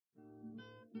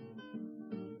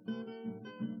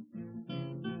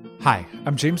Hi,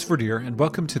 I'm James Verdier, and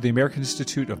welcome to the American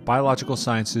Institute of Biological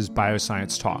Sciences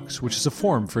Bioscience Talks, which is a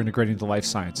forum for integrating the life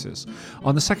sciences.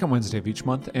 On the second Wednesday of each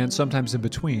month, and sometimes in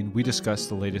between, we discuss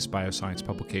the latest bioscience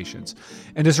publications.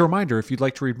 And as a reminder, if you'd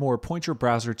like to read more, point your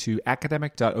browser to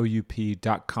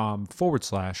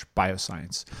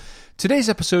academic.oup.com/bioscience. Today's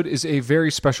episode is a very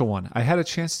special one. I had a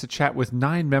chance to chat with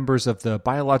 9 members of the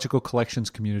biological collections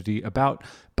community about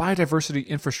biodiversity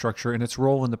infrastructure and its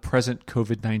role in the present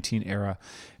COVID-19 era,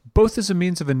 both as a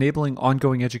means of enabling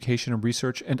ongoing education and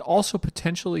research and also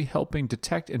potentially helping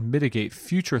detect and mitigate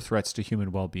future threats to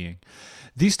human well-being.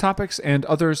 These topics and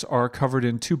others are covered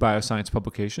in 2 bioscience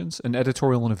publications, an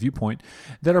editorial and a viewpoint,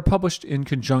 that are published in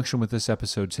conjunction with this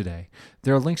episode today.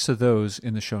 There are links to those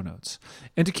in the show notes.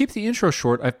 And to keep the intro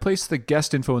short, I've placed the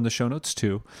guest info in the show notes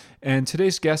too, and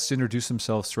today's guests introduce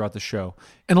themselves throughout the show.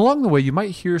 And along the way, you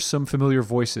might hear some familiar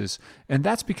voices, and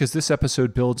that's because this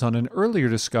episode builds on an earlier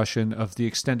discussion of the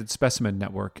Extended Specimen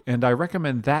Network, and I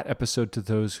recommend that episode to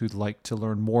those who'd like to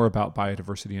learn more about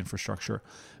biodiversity infrastructure.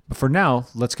 But for now,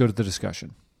 let's go to the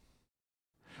discussion.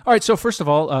 All right, so first of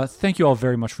all, thank you all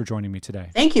very much for joining me today.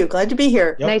 Thank you. Glad to be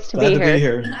here. Yep, Nice to glad be to here. be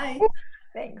here. Hi.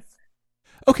 Thanks.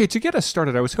 Okay, to get us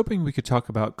started, I was hoping we could talk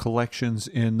about collections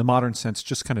in the modern sense,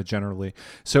 just kind of generally.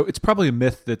 So it's probably a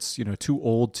myth that's, too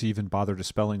old to even bother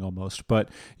dispelling almost. But,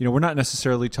 we're not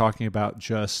necessarily talking about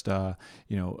just, an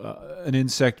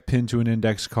insect pinned to an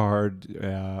index card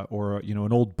or,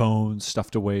 an old bone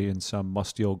stuffed away in some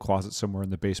musty old closet somewhere in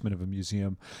the basement of a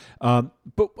museum.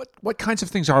 But what kinds of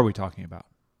things are we talking about?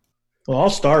 Well,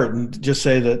 I'll start and just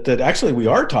say that actually we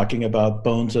are talking about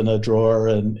bones in a drawer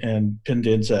and pinned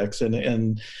insects.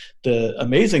 And the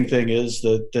amazing thing is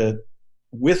that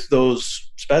with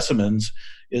those specimens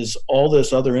is all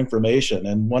this other information.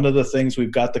 And one of the things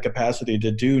we've got the capacity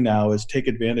to do now is take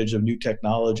advantage of new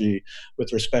technology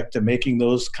with respect to making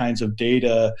those kinds of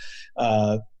data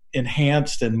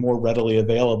enhanced and more readily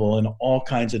available in all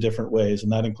kinds of different ways.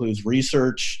 And that includes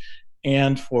research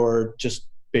and for just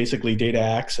basically data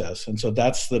access. And so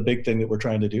that's the big thing that we're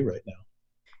trying to do right now.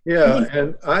 Yeah,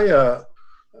 and I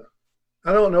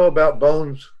don't know about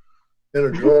bones in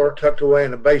a drawer tucked away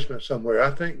in a basement somewhere.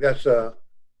 I think that's a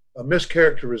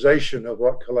mischaracterization of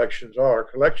what collections are.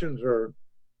 Collections are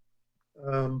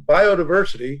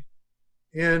biodiversity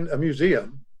in a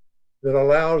museum that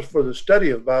allows for the study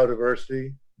of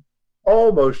biodiversity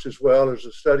almost as well as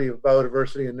the study of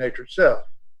biodiversity in nature itself.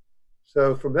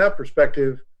 So from that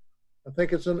perspective, I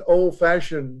think it's an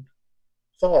old-fashioned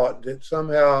thought that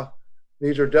somehow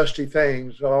these are dusty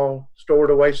things all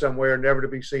stored away somewhere never to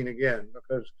be seen again,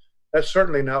 because that's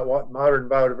certainly not what modern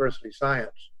biodiversity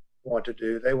science want to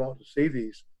do. They want to see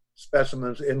these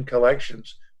specimens in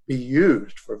collections be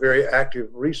used for very active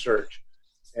research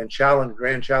and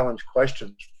grand challenge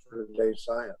questions for today's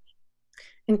science.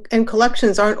 And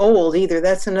collections aren't old either.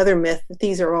 That's another myth, that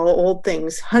these are all old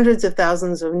things. Hundreds of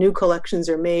thousands of new collections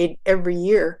are made every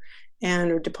year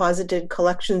and are deposited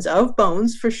collections of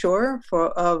bones, for sure,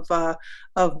 of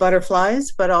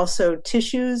butterflies, but also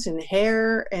tissues and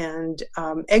hair and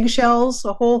eggshells,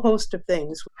 a whole host of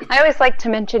things. I always like to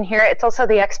mention here, it's also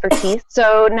the expertise.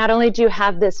 So not only do you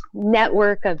have this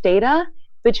network of data,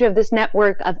 but you have this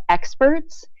network of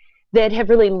experts that have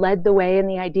really led the way in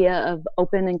the idea of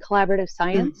open and collaborative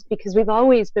science, because we've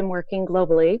always been working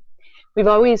globally. We've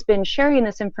always been sharing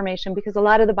this information because a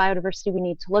lot of the biodiversity we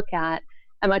need to look at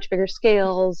much bigger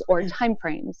scales or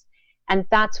timeframes. And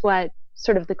that's what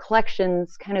sort of the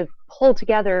collections kind of pull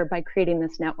together by creating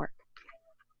this network.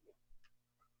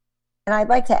 And I'd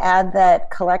like to add that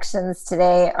collections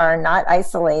today are not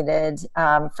isolated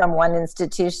from one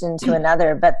institution to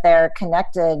another, but they're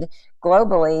connected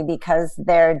globally because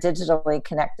they're digitally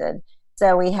connected.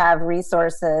 So we have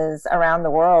resources around the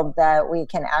world that we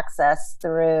can access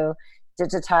through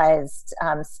digitized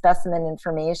specimen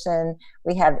information.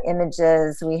 We have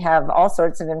images, we have all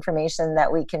sorts of information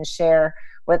that we can share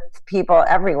with people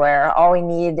everywhere. All we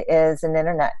need is an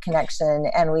internet connection,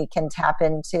 and we can tap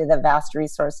into the vast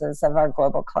resources of our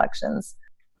global collections.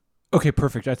 Okay,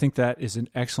 perfect. I think that is an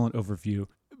excellent overview.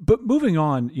 But moving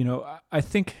on, I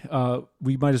think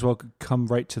we might as well come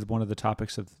right to one of the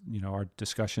topics of our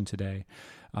discussion today,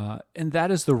 and that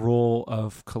is the role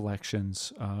of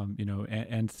collections,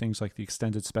 and things like the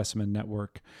Extended Specimen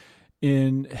Network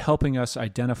in helping us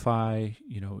identify,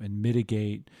 and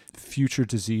mitigate future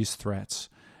disease threats,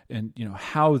 and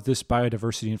how this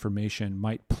biodiversity information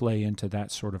might play into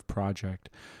that sort of project.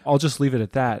 I'll just leave it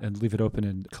at that and leave it open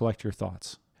and collect your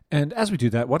thoughts. And as we do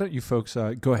that, why don't you folks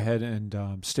go ahead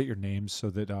and state your names so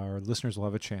that our listeners will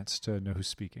have a chance to know who's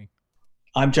speaking.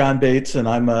 I'm John Bates, and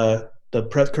I'm a the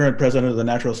current president of the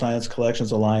Natural Science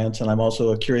Collections Alliance, and I'm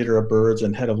also a curator of birds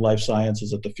and head of life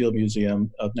sciences at the Field Museum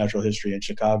of Natural History in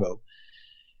Chicago.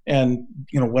 And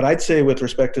what I'd say with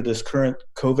respect to this current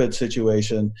COVID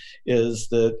situation is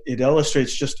that it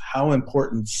illustrates just how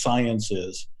important science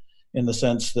is, in the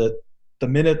sense that the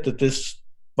minute that this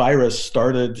virus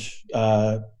started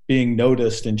being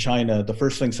noticed in China, the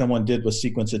first thing someone did was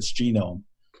sequence its genome.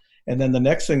 And then the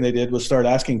next thing they did was start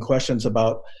asking questions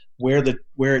about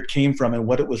where it came from and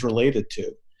what it was related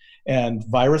to. And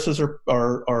viruses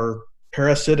are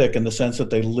parasitic in the sense that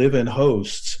they live in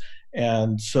hosts.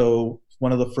 And so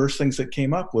one of the first things that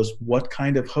came up was what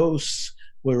kind of hosts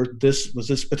was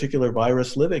this particular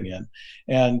virus living in.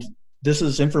 And this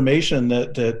is information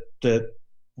that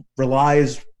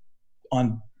relies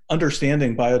on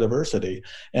understanding biodiversity.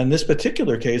 And this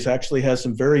particular case actually has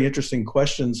some very interesting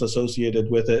questions associated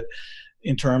with it,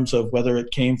 in terms of whether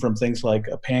it came from things like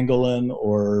a pangolin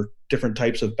or different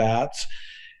types of bats.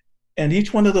 And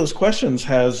each one of those questions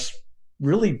has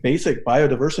really basic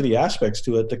biodiversity aspects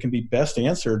to it that can be best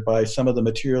answered by some of the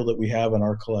material that we have in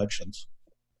our collections.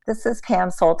 This is Pam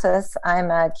Soltis. I'm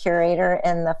a curator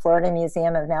in the Florida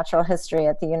Museum of Natural History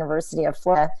at the University of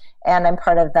Florida, and I'm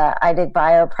part of the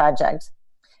iDigBio project.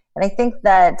 And I think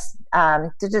that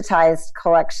digitized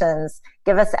collections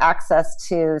give us access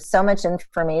to so much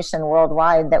information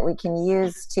worldwide that we can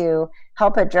use to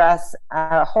help address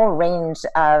a whole range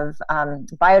of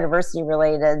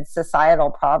biodiversity-related societal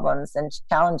problems and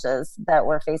challenges that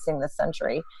we're facing this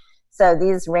century. So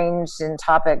these range in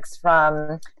topics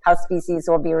from how species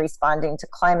will be responding to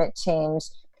climate change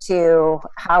to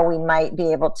how we might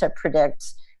be able to predict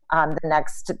the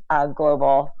next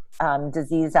global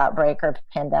disease outbreak or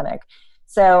pandemic.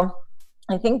 So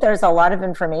I think there's a lot of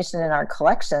information in our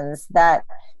collections that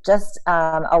just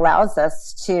allows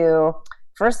us to,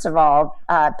 first of all,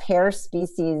 pair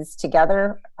species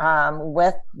together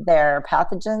with their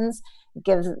pathogens.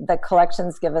 The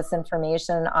collections give us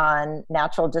information on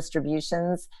natural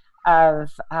distributions of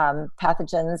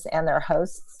pathogens and their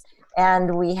hosts.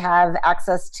 And we have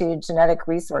access to genetic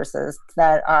resources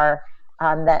that are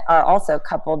also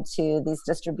coupled to these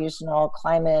distributional,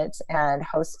 climate, and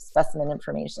host specimen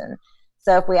information.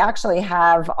 So if we actually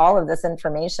have all of this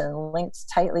information linked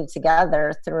tightly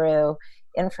together through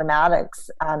informatics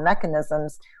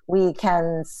mechanisms, we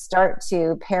can start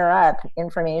to pair up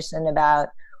information about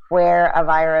where a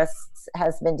virus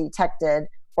has been detected,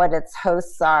 what its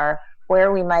hosts are,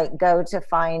 where we might go to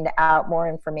find out more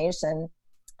information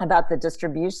about the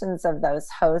distributions of those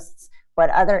hosts, what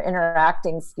other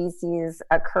interacting species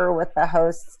occur with the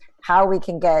hosts, how we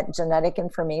can get genetic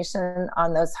information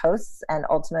on those hosts, and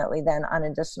ultimately then on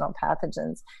additional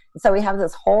pathogens. So we have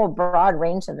this whole broad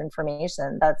range of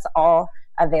information that's all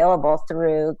available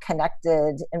through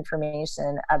connected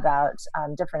information about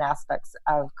different aspects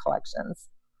of collections.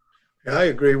 Yeah, I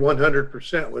agree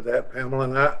 100% with that, Pamela.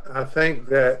 And I think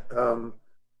that I'm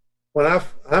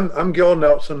Gil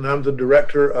Nelson. I'm the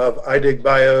director of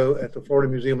iDigBio at the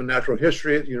Florida Museum of Natural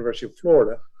History at the University of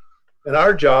Florida. And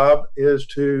our job is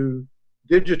to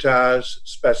digitize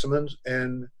specimens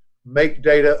and make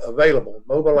data available,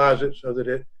 mobilize it so that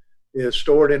it is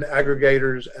stored in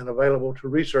aggregators and available to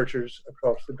researchers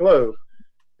across the globe.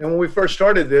 And when we first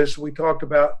started this, we talked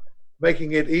about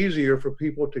making it easier for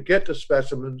people to get to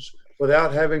specimens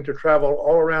without having to travel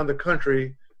all around the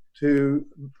country to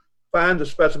find the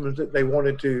specimens that they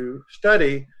wanted to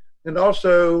study, and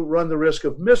also run the risk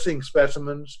of missing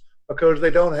specimens because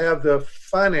they don't have the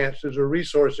finances or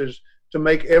resources to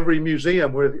make every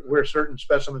museum where certain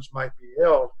specimens might be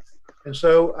held. And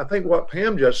so I think what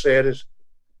Pam just said is,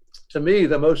 to me,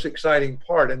 the most exciting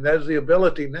part, and that is the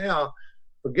ability now,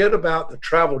 forget about the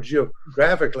travel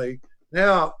geographically,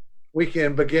 now we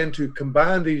can begin to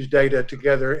combine these data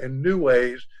together in new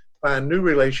ways, find new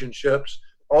relationships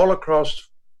all across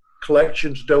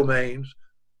collections domains,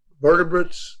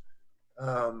 vertebrates,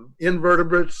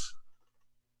 invertebrates,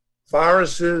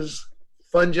 viruses,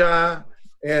 fungi,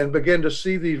 and begin to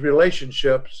see these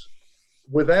relationships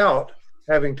without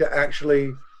having to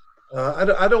actually,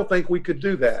 I don't think we could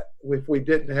do that if we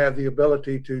didn't have the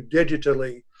ability to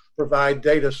digitally provide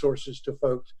data sources to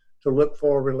folks to look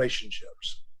for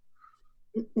relationships.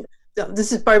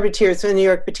 This is Barbara Tears from the New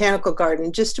York Botanical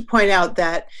Garden. Just to point out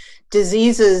that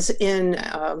diseases in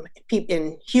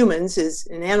humans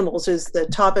in animals is the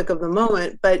topic of the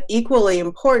moment, but equally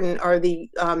important are the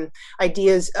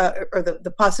ideas or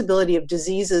the possibility of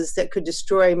diseases that could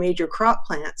destroy major crop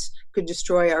plants, could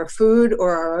destroy our food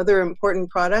or our other important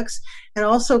products. And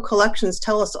also collections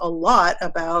tell us a lot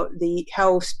about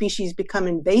how species become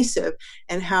invasive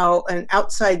and how an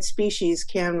outside species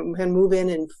can move in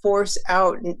and force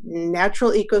out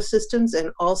natural ecosystems,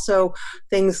 and also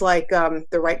things like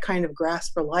the right kind of grass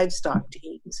for livestock to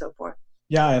eat and so forth.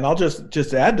 Yeah, and I'll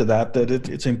just add to that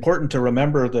it's important to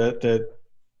remember that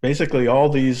basically all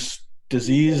these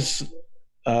disease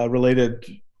related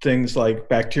things like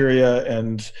bacteria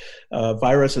and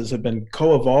viruses have been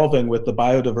co-evolving with the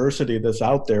biodiversity that's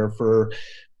out there for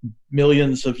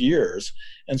millions of years.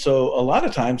 And so a lot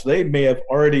of times they may have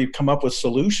already come up with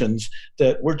solutions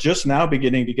that we're just now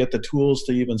beginning to get the tools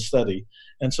to even study.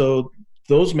 And so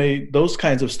those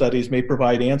kinds of studies may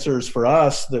provide answers for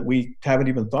us that we haven't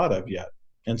even thought of yet.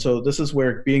 And so this is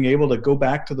where being able to go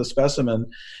back to the specimen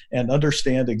and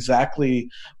understand exactly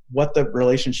what the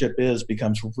relationship is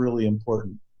becomes really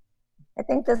important. I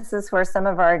think this is where some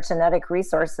of our genetic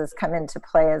resources come into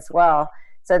play as well.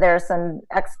 So there are some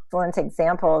excellent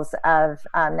examples of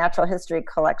natural history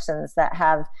collections that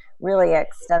have really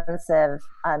extensive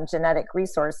genetic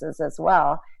resources as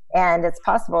well. And it's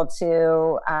possible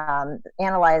to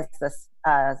analyze this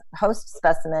host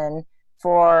specimen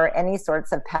for any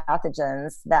sorts of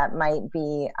pathogens that might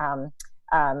be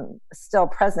still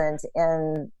present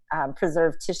in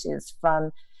preserved tissues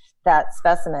from that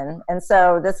specimen. And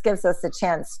so this gives us a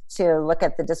chance to look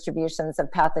at the distributions of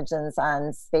pathogens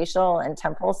on spatial and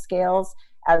temporal scales,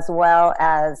 as well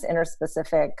as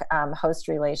interspecific host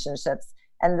relationships.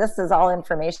 And this is all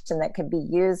information that could be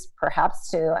used perhaps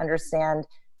to understand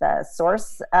the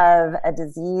source of a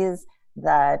disease,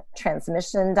 the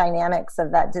transmission dynamics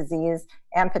of that disease,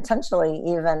 and potentially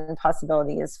even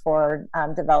possibilities for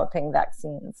developing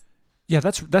vaccines. Yeah,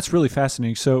 that's really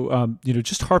fascinating. So,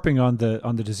 just harping on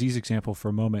the disease example for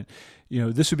a moment,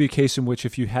 this would be a case in which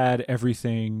if you had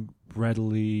everything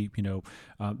readily,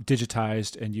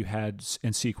 digitized and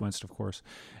and sequenced, of course,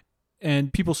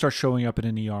 and people start showing up in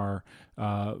an ER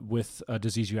with a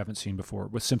disease you haven't seen before,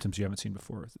 with symptoms you haven't seen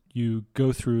before. You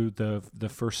go through the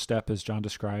first step, as John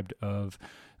described, of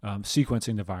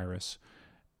sequencing the virus,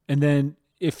 and then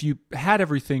if you had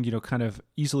everything, kind of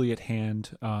easily at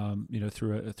hand,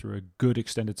 through a good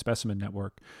extended specimen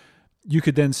network, you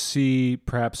could then see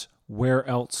perhaps where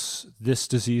else this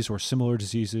disease or similar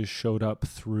diseases showed up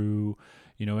through,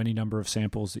 any number of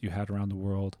samples that you had around the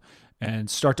world, and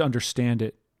start to understand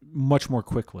it much more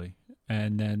quickly.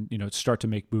 And then, start to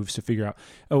make moves to figure out,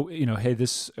 hey,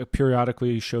 this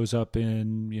periodically shows up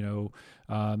in,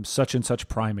 such and such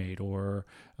primate, or,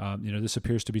 this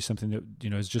appears to be something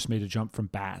that, has just made a jump from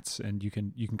bats. And you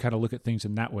can kind of look at things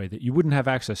in that way that you wouldn't have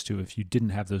access to if you didn't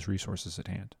have those resources at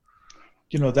hand.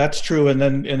 That's true. And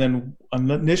then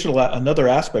another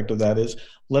aspect of that is,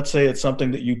 let's say it's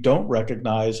something that you don't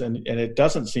recognize and it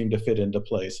doesn't seem to fit into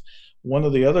place. One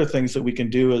of the other things that we can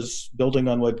do is, building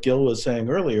on what Gil was saying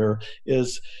earlier,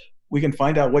 is we can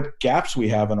find out what gaps we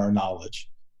have in our knowledge.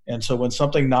 And so when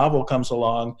something novel comes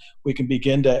along, we can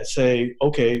begin to say,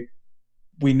 okay,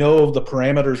 we know the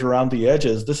parameters around the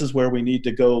edges. This is where we need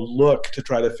to go look to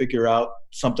try to figure out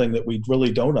something that we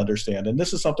really don't understand. And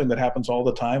this is something that happens all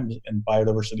the time in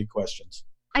biodiversity questions.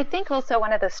 I think also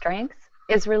one of the strengths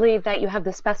is really that you have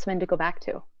the specimen to go back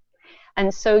to.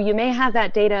 And so you may have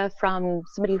that data from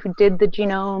somebody who did the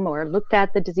genome or looked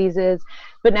at the diseases,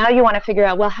 but now you want to figure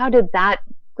out, well, how did that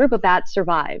group of bats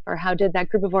survive? Or how did that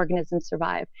group of organisms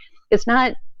survive? It's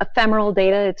not ephemeral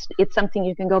data. It's something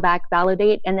you can go back,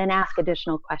 validate, and then ask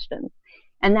additional questions.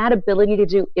 And that ability to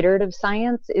do iterative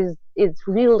science is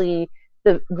really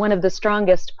one of the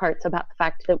strongest parts about the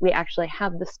fact that we actually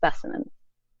have the specimen.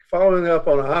 Following up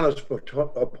on Anna's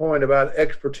point about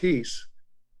expertise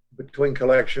between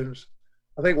collections,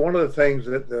 I think one of the things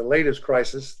that the latest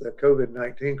crisis, the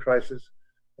COVID-19 crisis,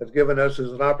 has given us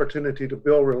is an opportunity to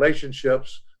build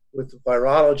relationships with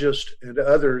virologists and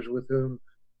others with whom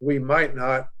we might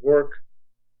not work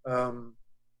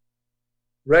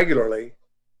regularly.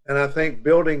 And I think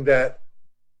building that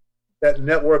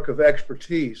network of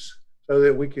expertise so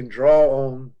that we can draw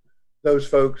on those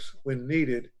folks when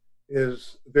needed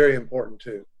is very important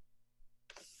too.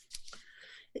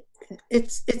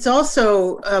 It's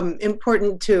also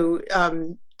important to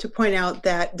to point out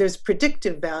that there's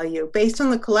predictive value. Based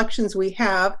on the collections we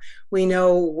have, we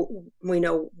know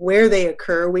where they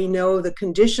occur, we know the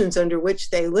conditions under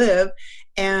which they live,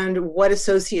 and what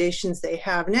associations they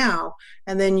have now.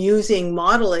 And then using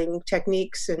modeling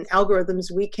techniques and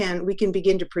algorithms, we can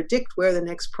begin to predict where the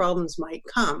next problems might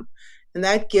come. And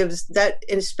that gives that,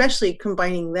 and especially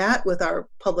combining that with our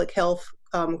public health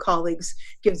colleagues,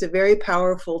 gives a very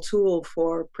powerful tool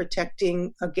for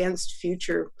protecting against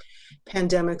future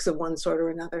pandemics of one sort or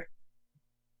another.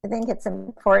 I think it's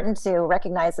important to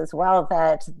recognize as well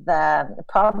that the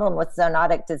problem with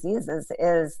zoonotic diseases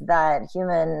is that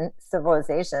human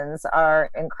civilizations are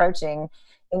encroaching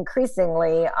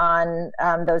increasingly on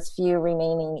those few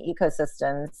remaining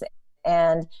ecosystems.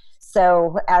 And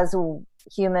so as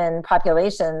human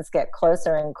populations get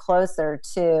closer and closer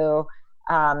to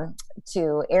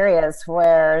areas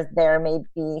where there may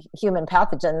be human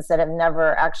pathogens that have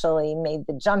never actually made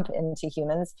the jump into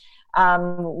humans,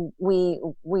 we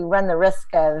run the risk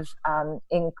of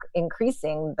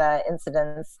increasing the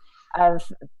incidence of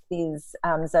these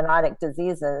zoonotic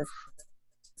diseases.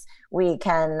 We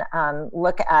can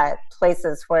look at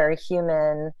places where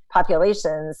human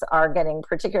populations are getting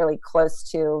particularly close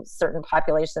to certain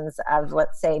populations of,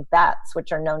 let's say, bats,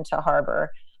 which are known to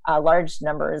harbor large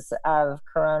numbers of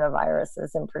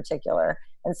coronaviruses in particular.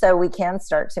 And so we can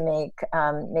start to make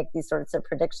these sorts of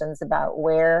predictions about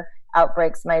where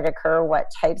outbreaks might occur, what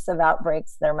types of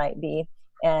outbreaks there might be,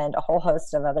 and a whole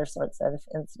host of other sorts of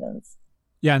incidents.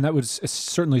 Yeah, and that would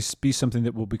certainly be something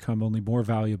that will become only more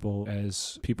valuable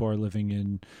as people are living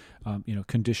in,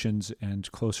 conditions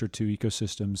and closer to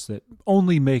ecosystems that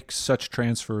only make such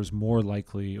transfers more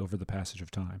likely over the passage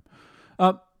of time.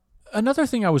 Another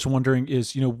thing I was wondering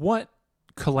is, what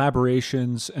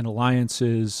collaborations and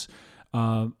alliances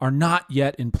are not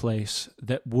yet in place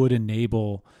that would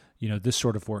enable, this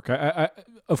sort of work. I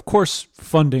of course,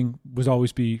 funding would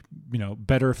always be,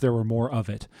 better if there were more of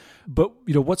it. But,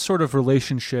 what sort of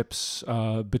relationships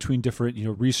between different,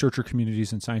 researcher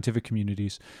communities and scientific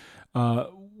communities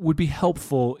would be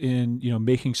helpful in,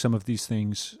 making some of these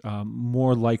things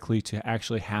more likely to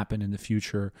actually happen in the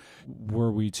future,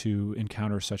 were we to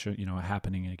encounter such a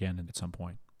happening again at some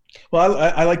point? Well,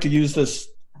 I like to use this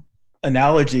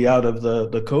analogy out of the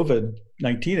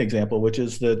COVID-19 example, which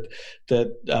is that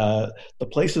the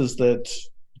places that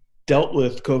dealt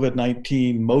with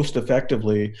COVID-19 most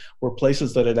effectively were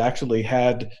places that had actually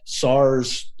had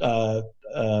SARS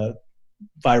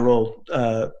viral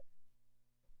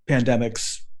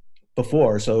pandemics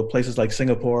before, so places like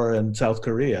Singapore and South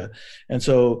Korea. And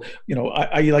so,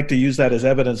 I like to use that as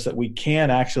evidence that we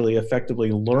can actually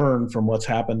effectively learn from what's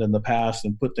happened in the past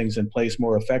and put things in place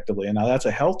more effectively. And now that's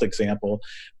a health example,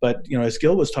 but as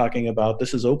Gil was talking about,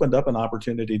 this has opened up an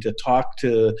opportunity to talk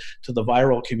to the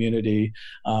viral community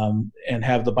and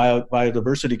have the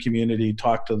biodiversity community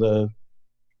talk to the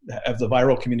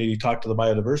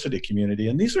biodiversity community.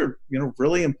 And these are,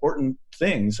 really important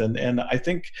things. And I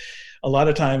think a lot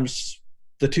of times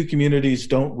the two communities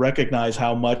don't recognize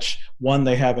how much, one,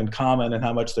 they have in common and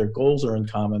how much their goals are in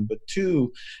common, but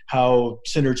two, how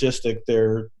synergistic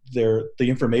the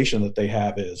information that they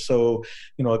have is. So,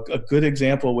 a good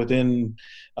example within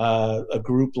a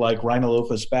group like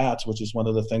Rhinolophus bats, which is one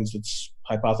of the things that's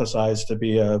hypothesized to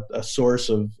be a source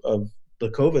of the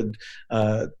COVID,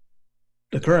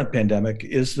 the current pandemic,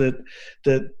 is that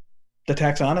the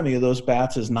taxonomy of those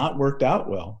bats has not worked out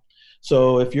well.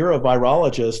 So if you're a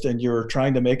virologist and you're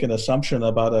trying to make an assumption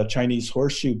about a Chinese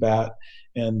horseshoe bat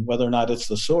and whether or not it's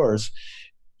the source,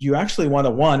 you actually want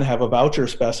to, one, have a voucher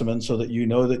specimen so that you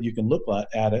know that you can look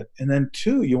at it. And then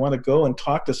two, you want to go and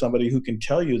talk to somebody who can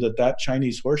tell you that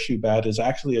Chinese horseshoe bat is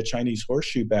actually a Chinese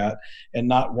horseshoe bat and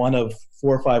not one of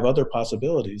 4 or 5 other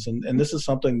possibilities. And this is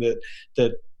something that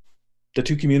the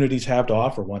two communities have to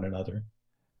offer one another.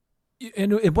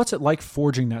 And what's it like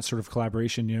forging that sort of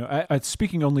collaboration?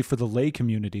 Speaking only for the lay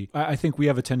community, I think we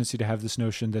have a tendency to have this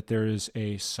notion that there is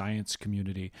a science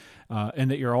community and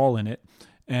that you're all in it,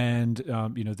 and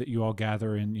that you all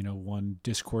gather in one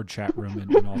Discord chat room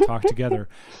and all talk together,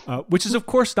 which is of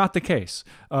course not the case.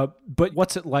 But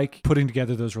what's it like putting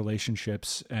together those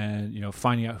relationships and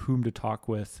finding out whom to talk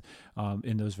with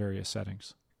in those various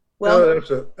settings? Well,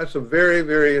 that's a very,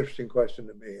 very interesting question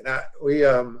to me. And I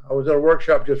was at a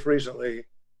workshop just recently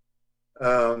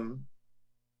for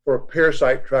a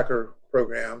parasite tracker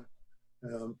program,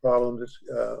 problems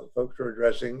folks are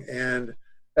addressing. And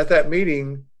at that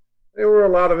meeting, there were a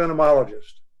lot of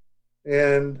entomologists.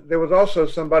 And there was also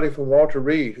somebody from Walter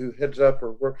Reed who heads up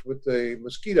or works with the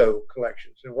mosquito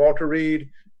collections. And Walter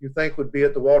Reed, you think would be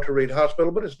at the Walter Reed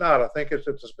Hospital, but it's not. I think it's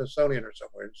at the Smithsonian or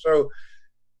somewhere. And so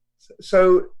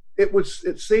So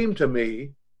it seemed to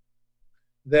me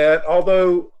that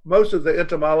although most of the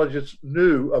entomologists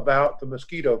knew about the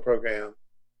mosquito program,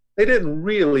 they didn't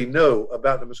really know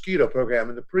about the mosquito program,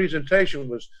 and the presentation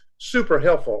was super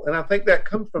helpful. And I think that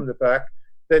comes from the fact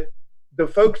that the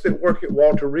folks that work at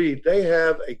Walter Reed, they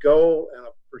have a goal and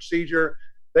a procedure.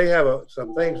 They have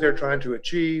some things they're trying to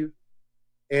achieve.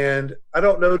 And I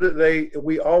don't know that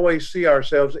we always see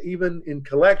ourselves, even in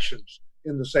collections,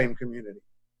 in the same community.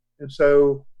 And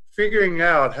so figuring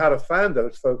out how to find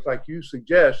those folks, like you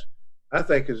suggest, I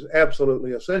think is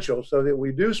absolutely essential so that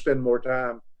we do spend more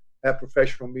time at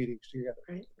professional meetings together.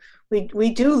 Right. We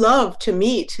do love to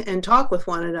meet and talk with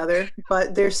one another,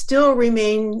 but there still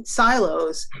remain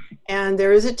silos, and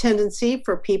there is a tendency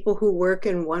for people who work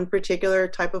in one particular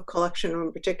type of collection or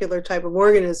a particular type of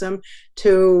organism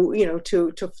to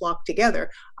flock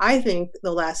together. I think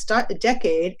the last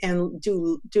decade, and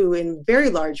due in very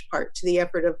large part to the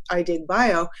effort of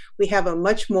iDigBio, we have a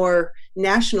much more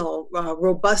national,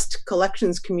 robust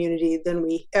collections community than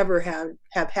we ever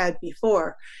have had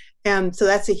before. And so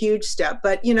that's a huge step.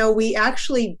 But, we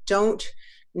actually don't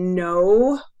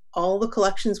know all the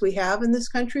collections we have in this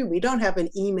country. We don't have an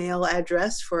email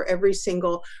address for every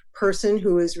single person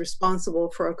who is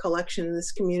responsible for a collection in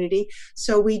this community.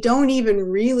 So we don't even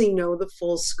really know the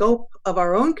full scope of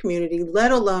our own community,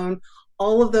 let alone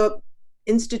all of the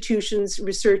institutions,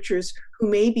 researchers who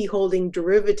may be holding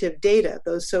derivative data,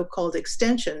 those so-called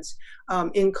extensions,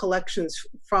 in collections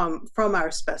from our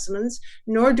specimens,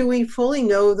 nor do we fully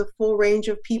know the full range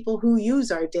of people who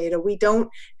use our data. We don't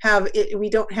have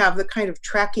the kind of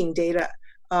tracking data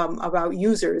about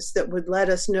users that would let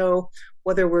us know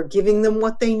whether we're giving them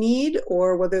what they need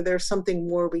or whether there's something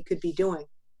more we could be doing.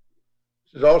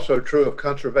 This is also true of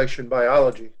conservation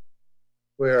biology,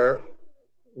 where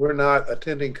we're not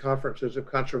attending conferences of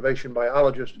conservation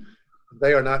biologists.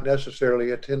 They are not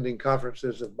necessarily attending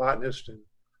conferences of botanists and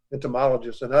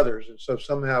entomologists and others. And so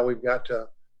somehow we've got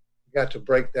to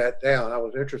break that down. I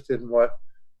was interested in what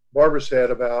Barbara said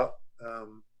about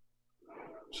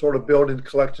sort of building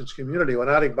collections community. When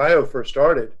iDigBio first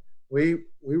started, we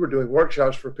were doing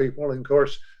workshops for people. And of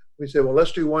course, we said, well,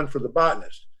 let's do one for the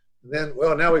botanist. And then,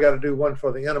 well, now we got to do one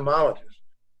for the entomologist.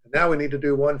 And now we need to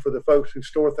do one for the folks who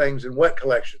store things in wet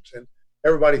collections. And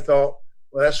everybody thought,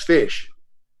 well, that's fish.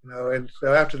 And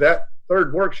so after that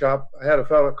third workshop, I had a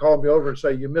fellow call me over and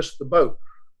say, you missed the boat.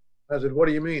 I said, what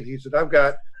do you mean? He said, I've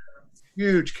got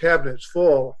huge cabinets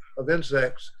full of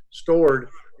insects stored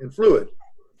in fluid.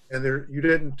 And you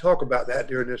didn't talk about that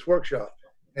during this workshop.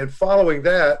 And following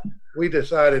that, we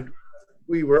decided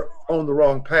we were on the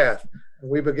wrong path. And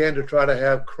we began to try to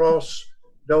have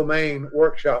cross-domain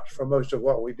workshops for most of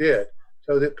what we did,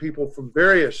 so that people from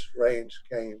various ranges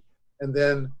came. And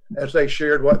then as they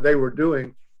shared what they were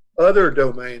doing, other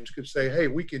domains could say, hey,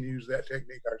 we can use that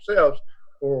technique ourselves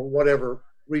for whatever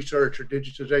research or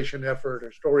digitization effort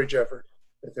or storage effort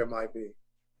that there might be.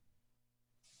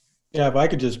 Yeah, if I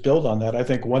could just build on that, I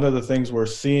think one of the things we're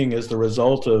seeing is the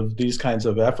result of these kinds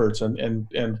of efforts. And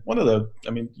one of the,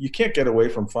 you can't get away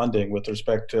from funding with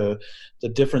respect to the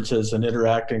differences in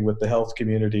interacting with the health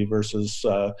community versus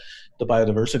the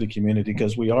biodiversity community,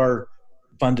 because we are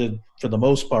funded for the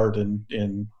most part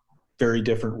in very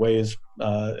different ways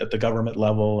at the government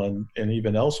level and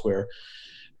even elsewhere.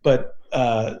 But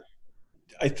I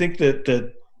think that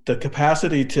the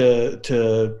capacity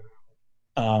to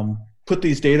put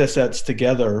these data sets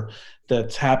together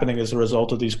that's happening as a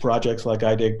result of these projects like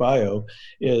iDigBio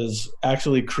is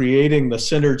actually creating the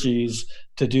synergies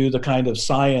to do the kind of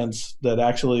science that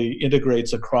actually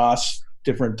integrates across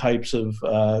different types of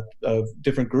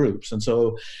different groups. And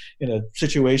so in a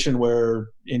situation where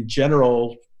in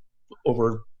general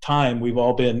over time we've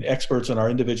all been experts in our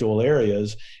individual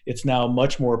areas, it's now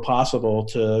much more possible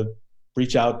to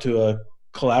reach out to a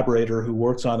collaborator who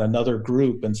works on another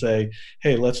group and say,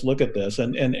 hey, let's look at this.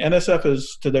 And NSF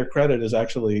is, to their credit, has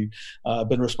actually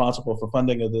been responsible for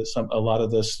funding of this, a lot of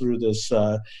this through this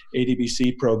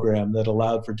ADBC program that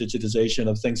allowed for digitization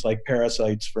of things like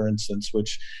parasites, for instance,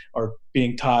 which are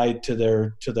being tied to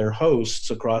their hosts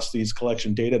across these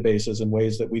collection databases in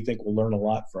ways that we think we'll learn a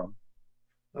lot from.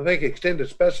 I think Extended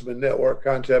Specimen Network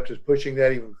concept is pushing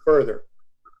that even further,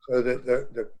 so that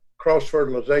the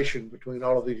cross-fertilization between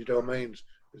all of these domains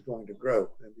is going to grow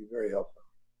and be very helpful.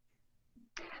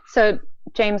 So,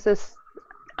 James,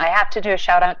 I have to do a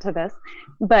shout out to this,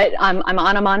 but I'm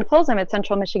Anna Monpols. I'm at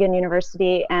Central Michigan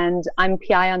University, and I'm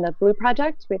PI on the Blue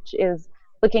Project, which is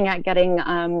looking at getting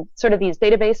sort of these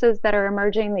databases that are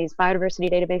emerging, these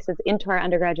biodiversity databases, into our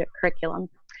undergraduate curriculum.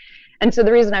 And so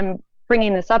the reason I'm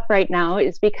bringing this up right now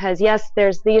is because, yes,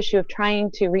 there's the issue of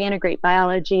trying to reintegrate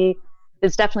biology.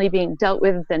 It's definitely being dealt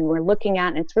with and we're looking at,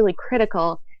 and it's really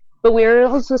critical. But we're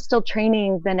also still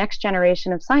training the next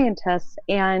generation of scientists.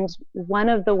 And one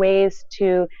of the ways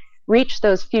to reach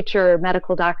those future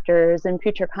medical doctors and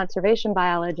future conservation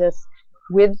biologists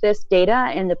with this data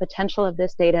and the potential of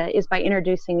this data is by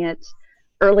introducing it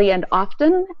early and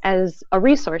often as a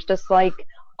resource, just like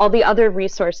all the other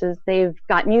resources they've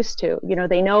gotten used to. You know,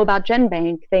 they know about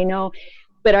GenBank, they know,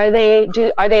 but are they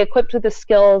equipped with the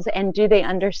skills, and do they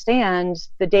understand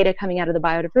the data coming out of the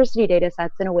biodiversity data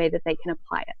sets in a way that they can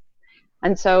apply it?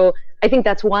 And so I think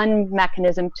that's one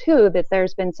mechanism too that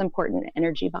there's been some important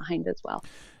energy behind as well.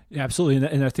 Yeah, absolutely,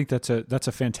 and I think that's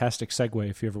a fantastic segue.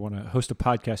 If you ever want to host a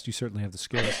podcast, you certainly have the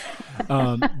skills.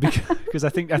 Because I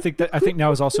think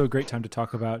now is also a great time to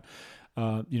talk about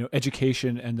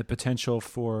education and the potential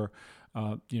for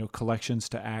collections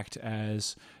to act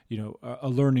as a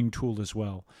learning tool as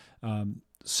well.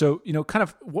 So kind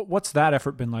of what's that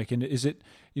effort been like, and is it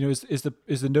is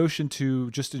the notion to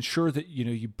just ensure that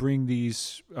you bring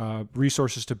these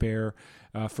resources to bear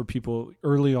for people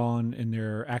early on in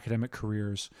their academic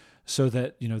careers, so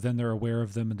that then they're aware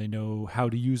of them and they know how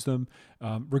to use them,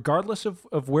 regardless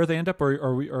of where they end up,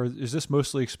 or is this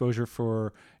mostly exposure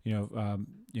for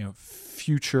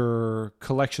future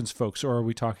collections folks, or are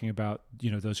we talking about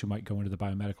those who might go into the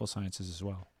biomedical sciences as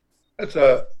well?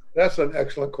 That's an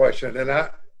excellent question. And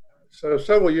so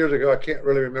several years ago, I can't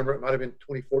really remember, it might have been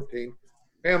 2014,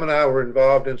 Pam and I were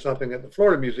involved in something at the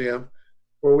Florida Museum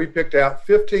where we picked out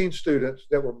 15 students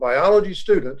that were biology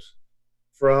students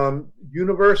from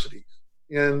universities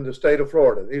in the state of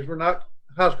Florida. These were not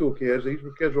high school kids. These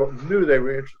were kids who knew they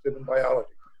were interested in biology.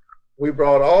 We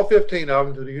brought all 15 of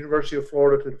them to the University of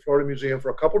Florida, to the Florida Museum for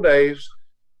a couple days.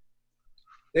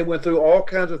 They went through all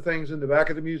kinds of things in the back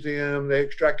of the museum. They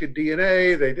extracted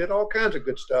DNA. They did all kinds of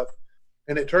good stuff.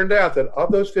 And it turned out that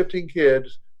of those 15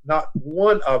 kids, not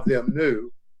one of them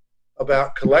knew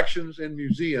about collections in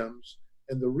museums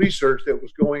and the research that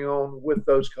was going on with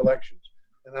those collections.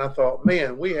 And I thought,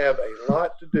 man, we have a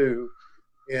lot to do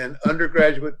in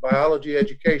undergraduate biology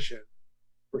education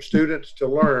for students to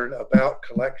learn about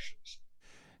collections.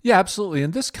 Yeah, absolutely.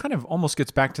 And this kind of almost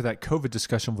gets back to that COVID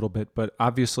discussion a little bit, but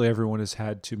obviously everyone has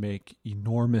had to make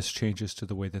enormous changes to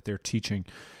the way that they're teaching.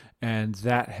 And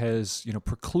that has,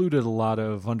 precluded a lot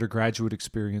of undergraduate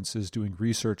experiences doing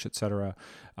research, et cetera,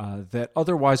 that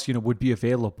otherwise, would be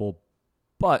available.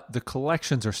 But the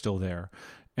collections are still there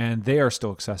and they are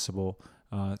still accessible,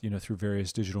 through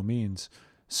various digital means.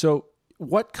 So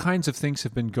what kinds of things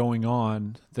have been going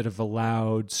on that have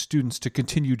allowed students to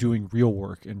continue doing real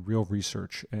work and real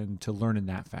research and to learn in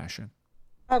that fashion?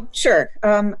 Sure.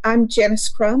 I'm Janice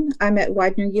Crum. I'm at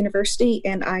Widener University,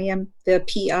 and I am the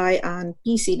PI on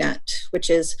BCNet,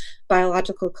 which is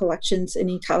Biological Collections in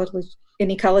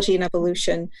Ecology and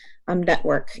Evolution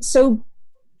Network. So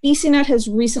BCNet has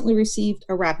recently received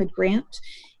a RAPID grant,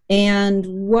 and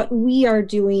what we are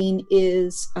doing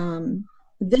is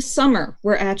this summer,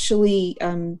 we're actually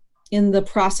in the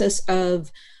process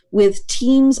of, with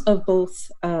teams of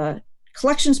both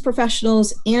collections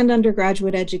professionals and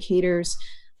undergraduate educators,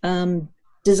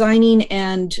 designing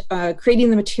and creating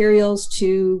the materials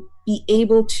to be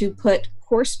able to put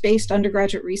course-based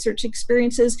undergraduate research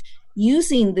experiences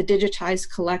using the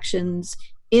digitized collections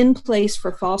in place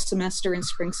for fall semester and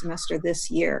spring semester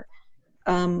this year.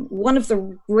 One of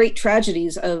the great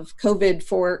tragedies of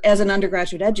COVID as an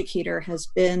undergraduate educator has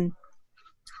been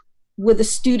with the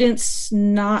students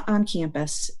not on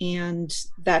campus, and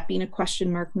that being a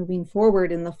question mark moving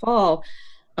forward in the fall.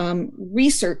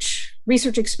 Research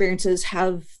experiences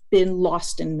have been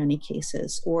lost in many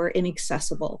cases or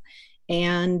inaccessible,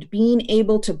 and being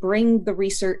able to bring the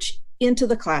research into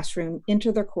the classroom,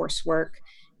 into their coursework,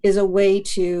 is a way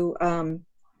to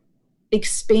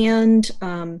expand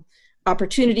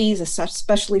opportunities,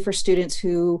 especially for students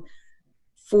who,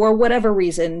 for whatever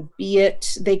reason, be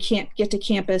it they can't get to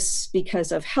campus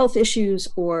because of health issues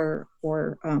or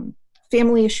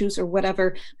family issues or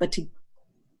whatever, but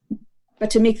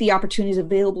to make the opportunities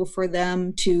available for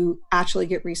them to actually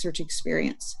get research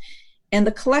experience. And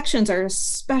the collections are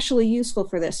especially useful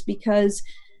for this because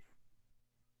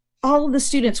all of the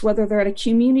students, whether they're at a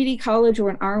community college or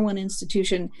an R1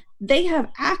 institution, they have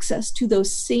access to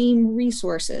those same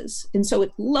resources. And so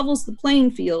it levels the playing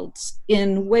fields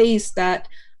in ways that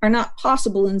are not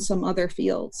possible in some other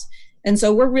fields. And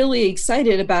so we're really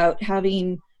excited about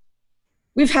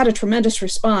we've had a tremendous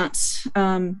response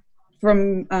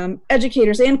from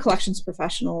educators and collections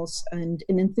professionals, and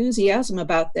an enthusiasm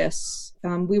about this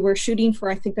We were shooting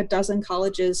for, I think, a dozen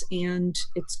colleges, and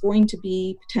it's going to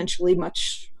be potentially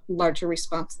much larger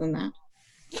response than that.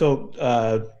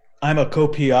 So I'm a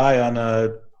co-PI on a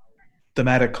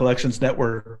Thematic Collections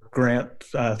Network grant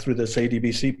through this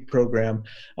ADBC program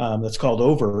that's called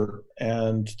OVER.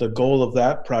 And the goal of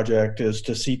that project is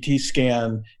to CT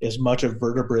scan as much of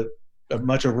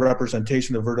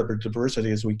representation of vertebrate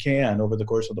diversity as we can over the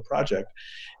course of the project.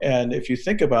 And if you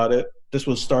think about it, this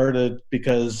was started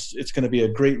because it's going to be a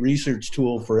great research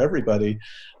tool for everybody,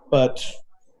 but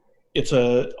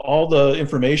all the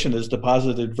information is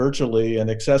deposited virtually and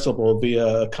accessible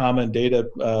via a common data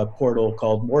portal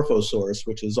called Morphosource,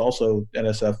 which is also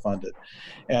NSF funded,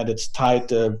 and it's tied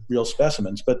to real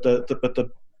specimens. But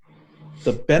the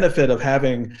benefit of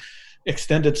having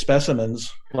extended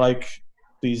specimens like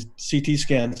these CT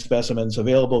scan specimens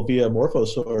available via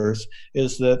Morphosource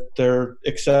is that they're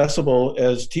accessible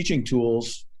as teaching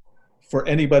tools for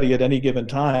anybody at any given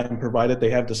time, provided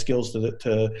they have the skills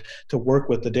to work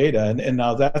with the data. And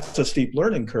now that's a steep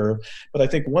learning curve. But I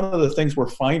think one of the things we're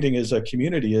finding as a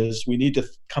community is we need to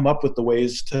come up with the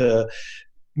ways to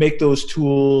make those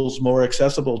tools more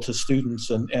accessible to students,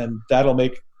 and that'll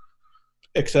make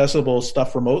accessible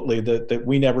stuff remotely that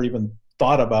we never even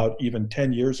thought about even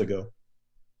 10 years ago.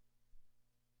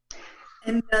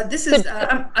 And this is,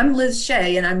 I'm Liz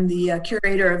Shea, and I'm the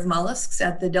curator of mollusks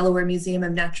at the Delaware Museum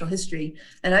of Natural History.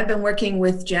 And I've been working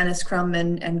with Janice Crum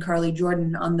and Carly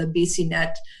Jordan on the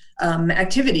BCNet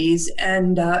activities.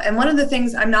 And one of the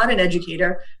things, I'm not an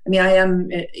educator. I mean, I am,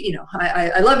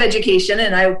 I love education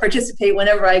and I participate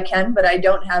whenever I can, but I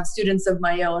don't have students of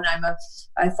my own.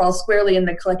 I fall squarely in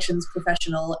the collections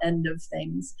professional end of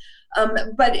things.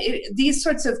 But these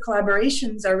sorts of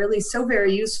collaborations are really so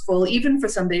very useful, even for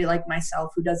somebody like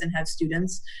myself who doesn't have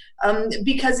students,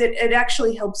 because it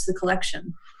actually helps the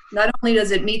collection. Not only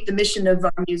does it meet the mission of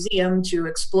our museum to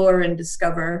explore and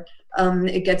discover,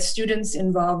 it gets students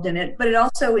involved in it, but it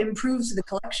also improves the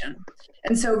collection.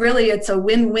 And so really it's a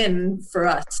win-win for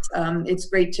us. It's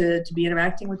great to be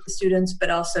interacting with the students, but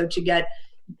also to get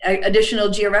additional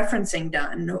georeferencing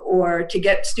done, or to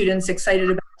get students excited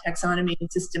about taxonomy and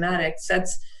systematics.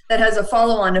 That has a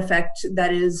follow-on effect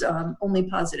that is only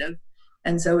positive.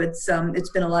 And so it's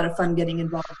been a lot of fun getting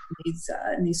involved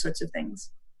in these sorts of things.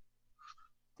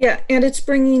 Yeah, and it's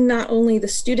bringing not only the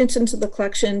students into the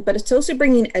collection, but it's also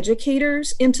bringing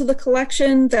educators into the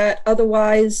collection that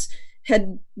otherwise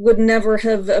would never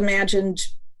have imagined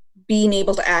being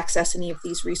able to access any of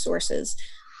these resources.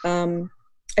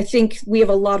 I think we have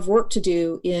a lot of work to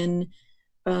do in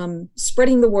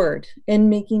spreading the word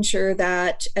and making sure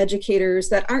that educators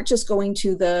that aren't just going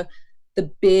to the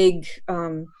big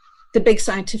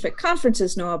scientific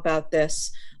conferences know about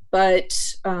this,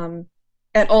 but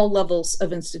at all levels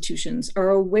of institutions are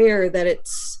aware that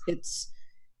it's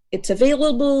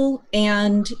available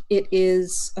and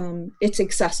it's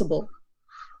accessible,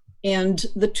 and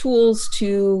the tools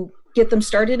to get them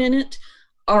started in it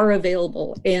are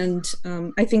available. And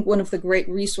I think one of the great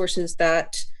resources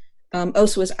that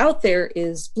also is out there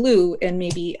is Blue, and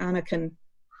maybe Anna can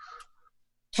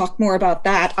talk more about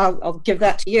that. I'll give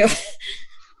that to you.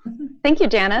 Thank you,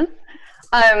 Janice.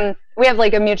 We have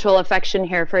like a mutual affection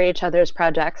here for each other's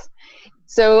projects.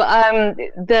 So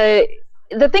the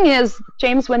thing is,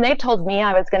 James, when they told me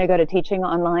I was going to go to teaching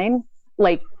online,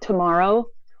 like tomorrow,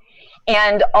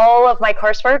 and all of my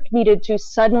coursework needed to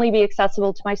suddenly be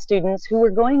accessible to my students who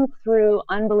were going through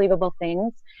unbelievable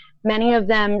things, many of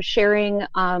them sharing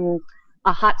a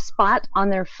hotspot on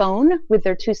their phone with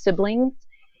their two siblings.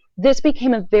 This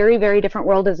became a very, very different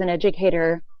world as an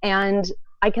educator. And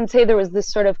I can say there was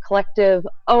this sort of collective,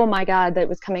 oh my God, that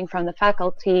was coming from the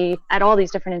faculty at all these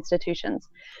different institutions.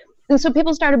 And so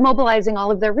people started mobilizing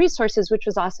all of their resources, which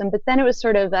was awesome. But then it was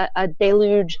sort of a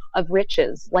deluge of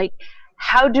riches. Like,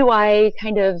 how do I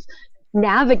kind of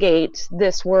navigate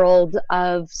this world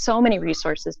of so many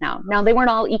resources now? Now, they weren't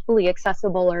all equally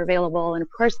accessible or available. And of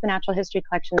course, the natural history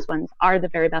collections ones are the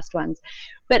very best ones.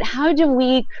 But how do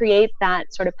we create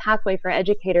that sort of pathway for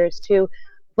educators to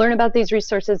learn about these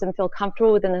resources and feel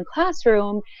comfortable within the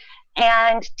classroom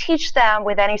and teach them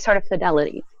with any sort of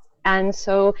fidelity? And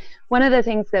so one of the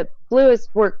things that Blue has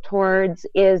worked towards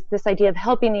is this idea of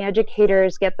helping the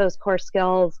educators get those core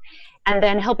skills and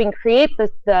then helping create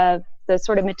the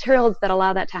sort of materials that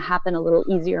allow that to happen a little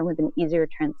easier with an easier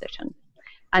transition.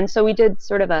 And so we did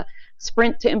sort of a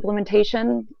sprint to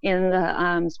implementation in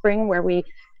the spring, where we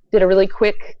did a really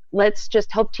quick, let's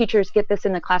just help teachers get this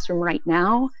in the classroom right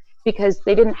now, because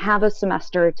they didn't have a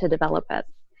semester to develop it.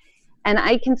 And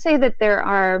I can say that there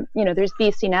are, there's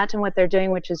BCNet and what they're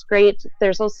doing, which is great.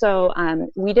 There's also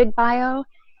We Dig Bio,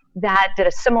 that did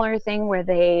a similar thing where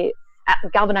they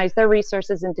galvanized their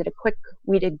resources and did a quick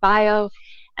WeDig bio.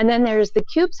 And then there's the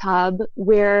Cubes Hub,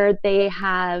 where they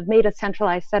have made a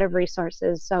centralized set of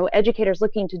resources. So educators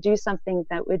looking to do something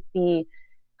that would be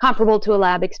comparable to a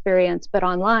lab experience, but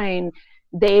online,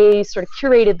 they sort of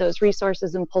curated those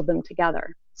resources and pulled them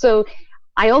together. So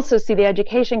I also see the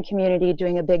education community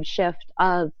doing a big shift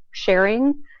of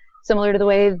sharing, similar to the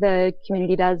way the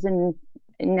community does in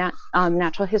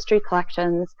natural history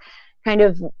collections, kind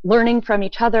of learning from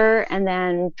each other and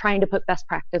then trying to put best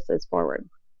practices forward.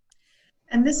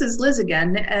 And this is Liz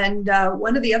again. And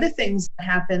one of the other things that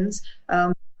happens,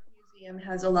 our museum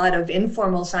has a lot of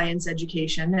informal science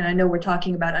education. And I know we're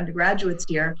talking about undergraduates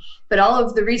here, but all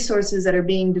of the resources that are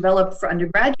being developed for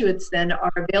undergraduates then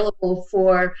are available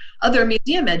for other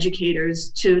museum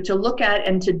educators to look at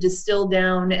and to distill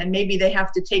down, and maybe they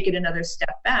have to take it another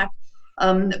step back.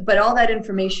 But all that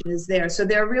information is there. So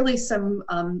there are really some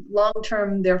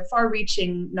long-term, they're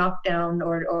far-reaching knockdown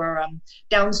or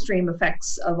downstream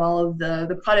effects of all of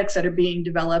the products that are being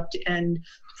developed and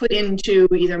put into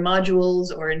either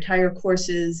modules or entire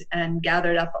courses and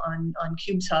gathered up on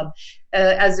Cubes Hub.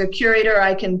 As a curator,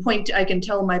 I can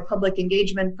tell my public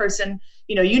engagement person,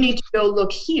 you need to go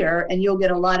look here, and you'll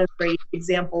get a lot of great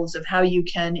examples of how you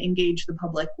can engage the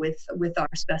public with our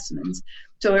specimens.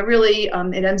 So it really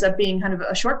it ends up being kind of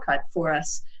a shortcut for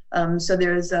us. So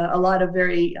there's a lot of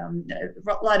very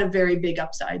big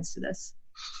upsides to this.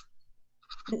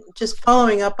 Just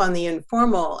following up on the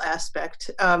informal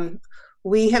aspect,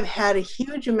 we have had a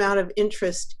huge amount of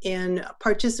interest in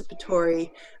participatory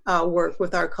work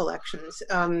with our collections.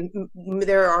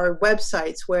 There are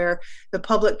websites where the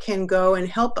public can go and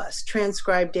help us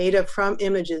transcribe data from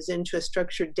images into a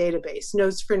structured database.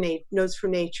 Notes for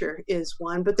Nature is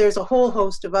one, but there's a whole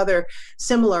host of other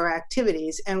similar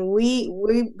activities. And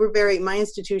my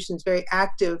institution's very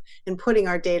active in putting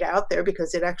our data out there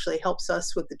because it actually helps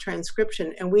us with the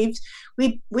transcription. And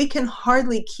we can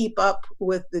hardly keep up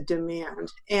with the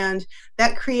demand. And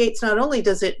that creates, not only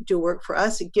does it do work for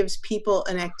us, it gives people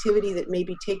an activity that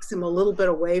maybe takes them a little bit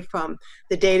away from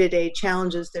the day-to-day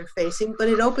challenges they're facing, but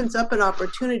it opens up an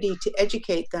opportunity to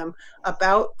educate them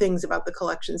about things about the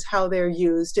collections, how they're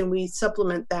used, and we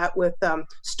supplement that with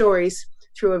stories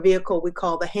through a vehicle we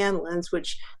call the Hand Lens,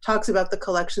 which talks about the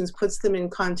collections, puts them in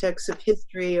context of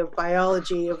history, of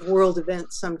biology, of world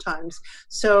events sometimes.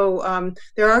 So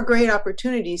there are great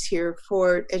opportunities here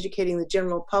for educating the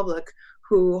general public,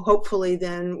 who hopefully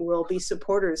then will be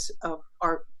supporters of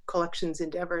our collections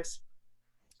endeavors.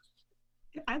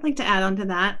 I'd like to add on to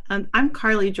that. I'm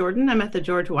Carly Jordan. I'm at the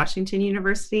George Washington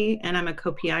University, and I'm a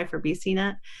co-PI for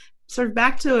BCNet. Sort of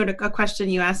back to a question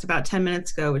you asked about 10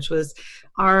 minutes ago, which was,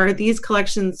 are these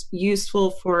collections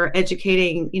useful for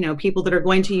educating, people that are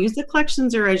going to use the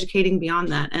collections, or educating beyond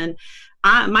that? And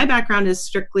my background is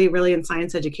strictly really in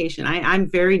science education. I'm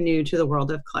very new to the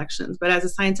world of collections, but as a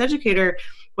science educator,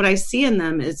 what I see in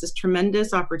them is this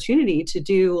tremendous opportunity to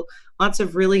do lots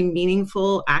of really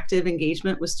meaningful, active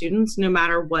engagement with students, no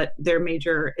matter what their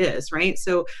major is, right?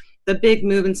 So the big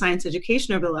move in science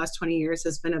education over the last 20 years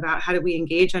has been about how do we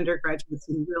engage undergraduates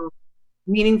in real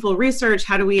meaningful research,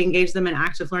 how do we engage them in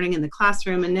active learning in the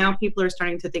classroom, and now people are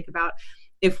starting to think about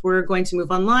if we're going to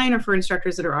move online, or for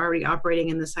instructors that are already operating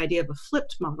in this idea of a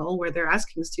flipped model where they're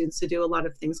asking students to do a lot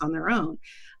of things on their own.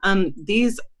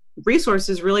 These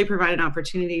resources really provide an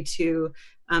opportunity to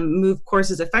move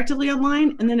courses effectively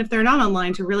online, and then if they're not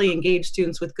online, to really engage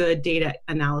students with good data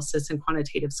analysis and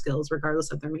quantitative skills,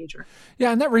 regardless of their major.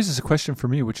 Yeah, and that raises a question for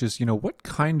me, which is, what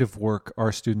kind of work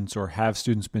are students, or have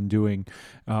students been doing,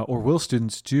 or will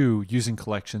students do using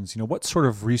collections? What sort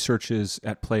of research is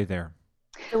at play there?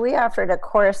 We offered a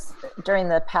course during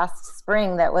the past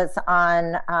spring that was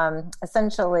on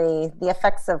essentially the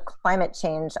effects of climate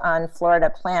change on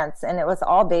Florida plants, and it was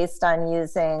all based on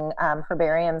using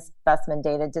herbarium specimen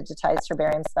data, digitized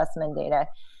herbarium specimen data.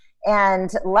 And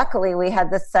luckily, we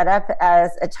had this set up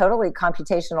as a totally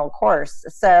computational course.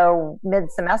 So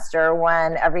mid-semester,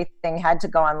 when everything had to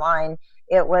go online,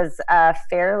 it was a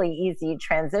fairly easy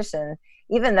transition,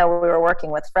 even though we were working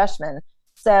with freshmen.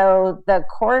 So the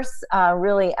course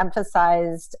really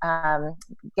emphasized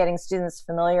getting students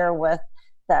familiar with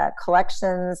the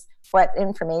collections, what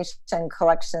information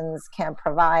collections can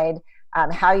provide,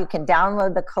 how you can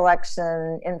download the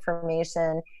collection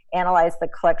information, analyze the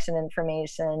collection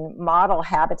information, model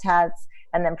habitats,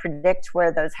 and then predict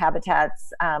where those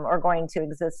habitats are going to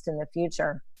exist in the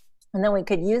future. And then we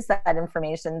could use that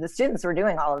information. The students were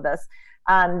doing all of this,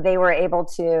 they were able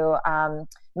to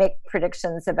make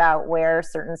predictions about where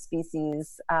certain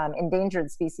species, endangered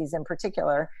species in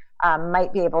particular,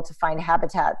 might be able to find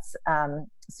habitats,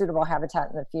 suitable habitat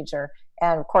in the future.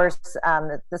 And of course,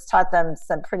 this taught them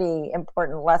some pretty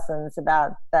important lessons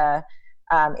about the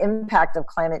impact of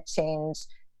climate change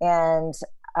and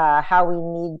how we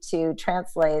need to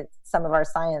translate some of our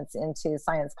science into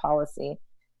science policy.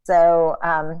 So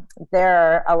there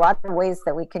are a lot of ways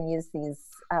that we can use these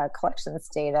collections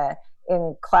data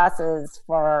in classes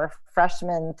for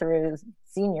freshmen through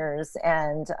seniors,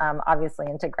 and obviously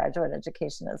into graduate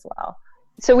education as well.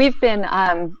 So we've been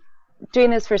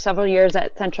doing this for several years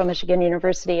at Central Michigan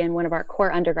University in one of our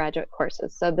core undergraduate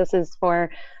courses. So this is for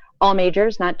all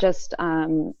majors, not just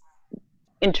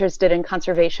interested in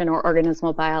conservation or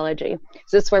organismal biology.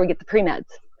 So this is where we get the pre-meds.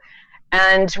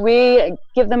 And we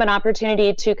give them an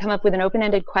opportunity to come up with an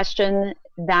open-ended question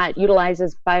that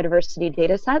utilizes biodiversity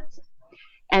data sets,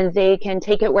 and they can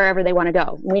take it wherever they want to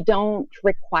go. We don't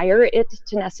require it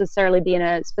to necessarily be in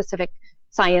a specific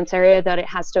science area, that it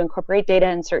has to incorporate data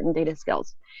and certain data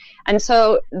skills. And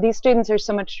so these students are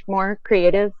so much more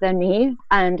creative than me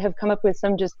and have come up with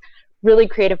some just really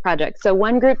creative projects. So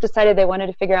one group decided they wanted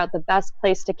to figure out the best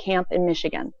place to camp in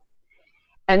Michigan.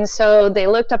 And so they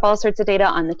looked up all sorts of data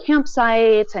on the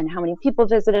campsites and how many people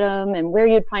visited them and where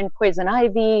you'd find poison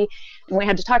ivy. And we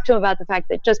had to talk to them about the fact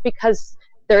that just because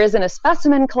there isn't a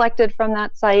specimen collected from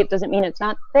that site doesn't mean it's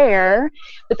not there.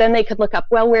 But then they could look up,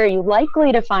 well, where are you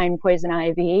likely to find poison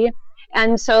ivy?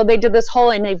 And so they did this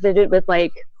whole, and they did it with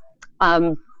like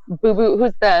Boo Boo,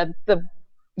 who's the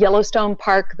Yellowstone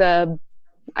Park,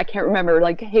 I can't remember,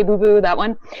 like Hey Boo Boo, that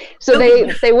one. So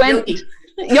they went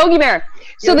Yogi Bear.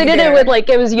 So they did it with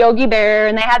it was Yogi Bear,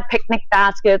 and they had picnic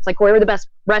baskets, like where were the best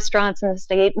restaurants in the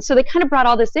state. And so they kind of brought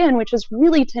all this in, which was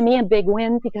really, to me, a big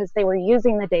win, because they were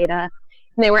using the data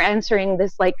and they were answering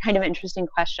this kind of interesting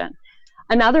question.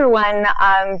 Another one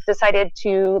decided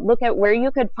to look at where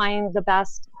you could find the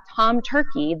best tom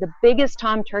turkey, the biggest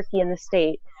tom turkey in the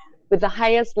state, with the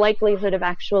highest likelihood of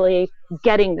actually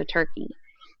getting the turkey.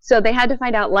 So they had to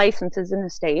find out licenses in the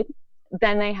state.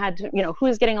 Then they had to,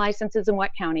 who's getting licenses in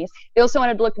what counties. They also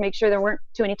wanted to look to make sure there weren't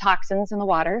too many toxins in the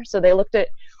water. So they looked at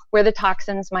where the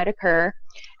toxins might occur.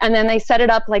 And then they set it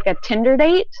up like a Tinder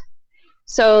date.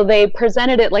 So they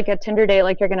presented it like a Tinder date,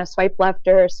 like you're going to swipe left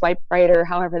or swipe right or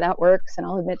however that works. And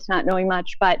I'll admit to not knowing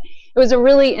much, but it was a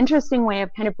really interesting way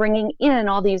of kind of bringing in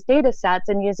all these data sets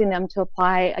and using them to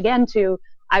apply, again, to,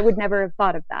 I would never have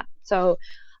thought of that. So,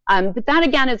 but that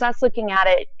again is us looking at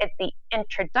it at the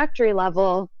introductory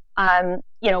level.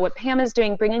 What Pam is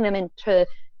doing, bringing them into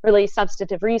really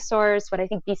substantive resource. What I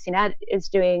think BCNet is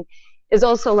doing is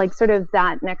also sort of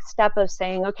that next step of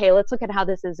saying, okay, let's look at how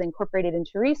this is incorporated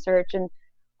into research and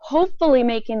hopefully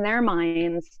making their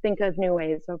minds think of new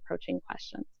ways of approaching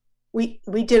questions. We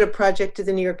did a project at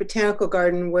the New York Botanical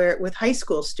Garden with high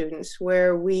school students,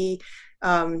 where we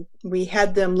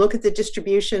had them look at the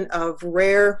distribution of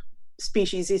rare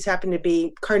species. These happen to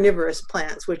be carnivorous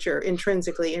plants, which are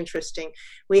intrinsically interesting.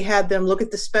 We had them look at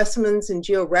the specimens and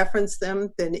georeference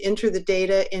them, then enter the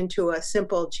data into a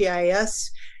simple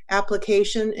GIS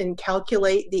application and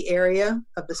calculate the area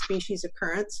of the species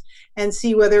occurrence and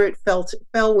see whether it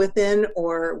fell within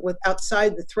or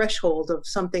outside the threshold of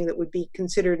something that would be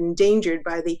considered endangered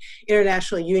by the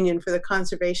International Union for the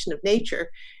Conservation of Nature.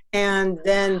 And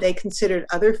then they considered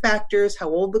other factors, how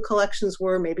old the collections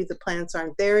were, maybe the plants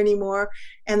aren't there anymore.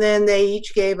 And then they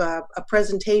each gave a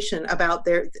presentation about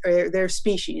their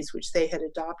species, which they had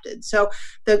adopted. So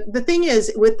the thing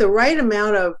is, with the right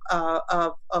amount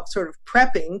of sort of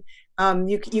prepping,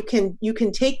 you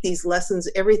can take these lessons,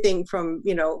 everything from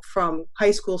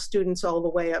high school students all the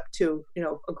way up to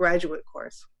a graduate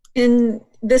course. In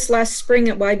this last spring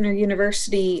at Widener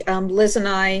University, Liz and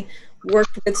I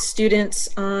worked with students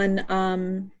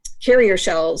on carrier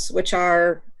shells, which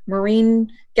are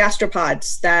marine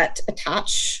gastropods that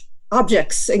attach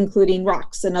objects, including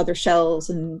rocks and other shells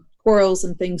and corals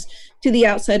and things, to the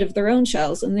outside of their own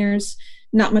shells. And there's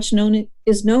not much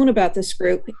known about this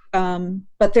group,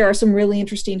 but there are some really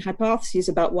interesting hypotheses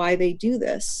about why they do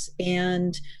this.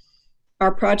 And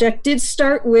our project did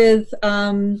start with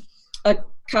a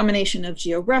combination of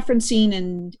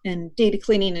georeferencing and data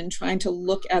cleaning and trying to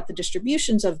look at the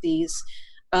distributions of these.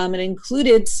 It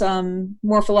included some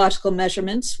morphological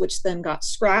measurements, which then got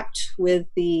scrapped with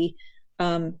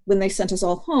when they sent us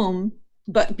all home.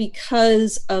 But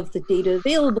because of the data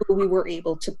available, we were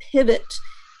able to pivot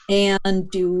and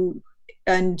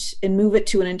move it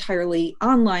to an entirely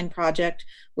online project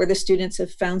where the students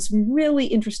have found some really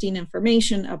interesting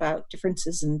information about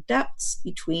differences in depths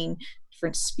between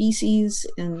different species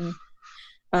in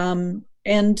And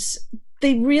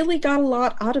they really got a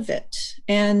lot out of it.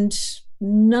 And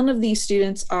none of these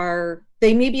students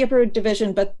they may be upper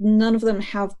division, but none of them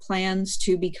have plans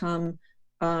to become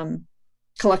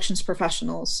collections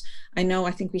professionals.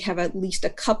 I think we have at least a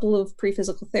couple of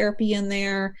pre-physical therapy in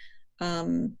there,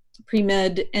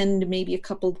 pre-med, and maybe a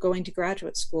couple going to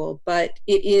graduate school, but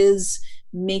it is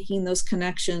making those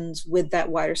connections with that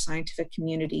wider scientific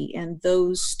community. And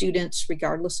those students,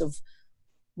 regardless of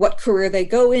what career they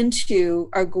go into,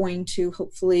 are going to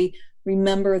hopefully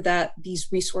remember that these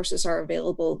resources are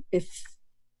available if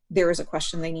there is a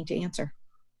question they need to answer.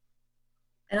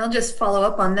 And I'll just follow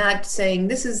up on that, saying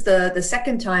this is the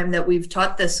second time that we've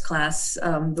taught this class,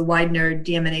 the Widener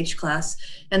DMNH class.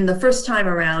 And the first time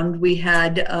around, we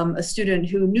had a student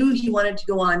who knew he wanted to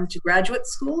go on to graduate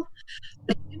school,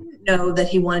 but he didn't know that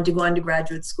he wanted to go on to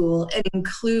graduate school and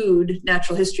include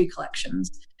natural history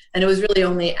collections. And it was really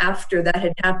only after that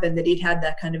had happened that he'd had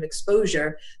that kind of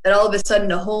exposure that all of a sudden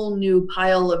a whole new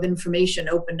pile of information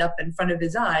opened up in front of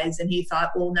his eyes. And he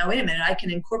thought, well, now wait a minute, I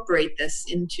can incorporate this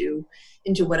into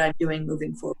what I'm doing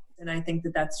moving forward. And I think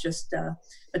that that's just a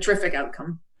terrific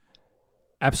outcome.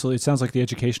 Absolutely. It sounds like the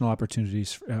educational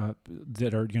opportunities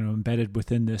that are, embedded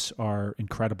within this are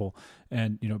incredible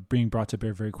and, being brought to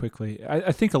bear very quickly.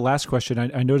 I think a last question,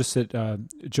 I noticed that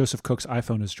Joseph Cook's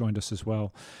iPhone has joined us as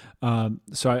well.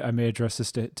 So I may address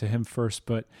this to him first,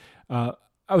 but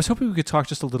I was hoping we could talk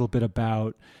just a little bit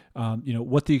about,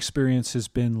 what the experience has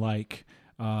been like,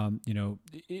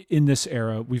 in this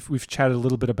era. We've chatted a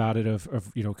little bit about it of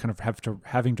kind of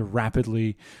having to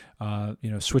rapidly,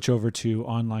 switch over to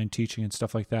online teaching and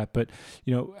stuff like that. But,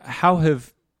 how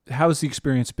has the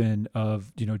experience been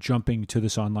of, jumping to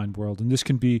this online world? And this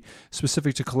can be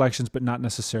specific to collections, but not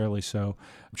necessarily so.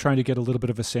 I'm trying to get a little bit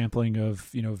of a sampling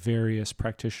of, various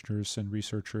practitioners and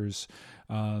researchers,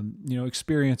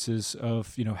 experiences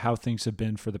of, how things have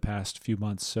been for the past few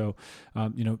months. So,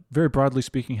 very broadly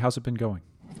speaking, how's it been going?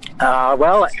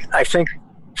 Well, I think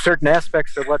certain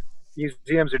aspects of what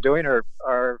museums are doing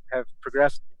have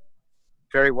progressed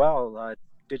very well.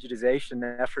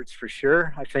 Digitization efforts, for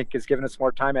sure, I think has given us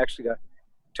more time actually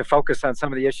to focus on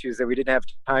some of the issues that we didn't have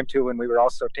time to when we were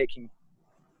also taking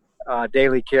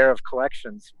daily care of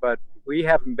collections. But we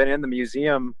haven't been in the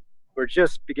museum. We're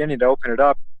just beginning to open it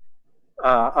up,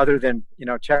 other than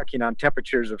checking on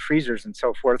temperatures of freezers and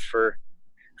so forth for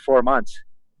 4 months.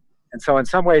 And so in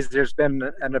some ways there's been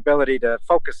an ability to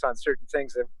focus on certain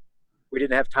things that we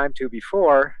didn't have time to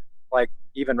before, like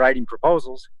even writing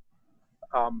proposals.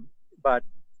 But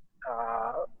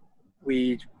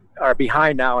we are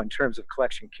behind now in terms of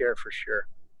collection care, for sure.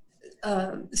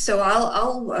 So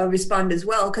I'll respond as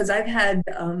well, because I've had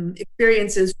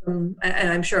experiences from,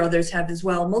 and I'm sure others have as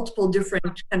well, multiple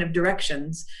different kind of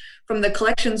directions. From the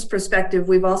collections perspective,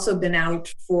 we've also been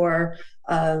out for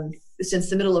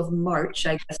since the middle of March.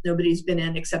 I guess nobody's been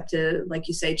in except to, like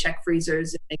you say, check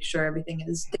freezers and make sure everything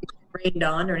is rained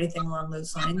on or anything along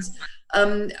those lines.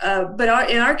 But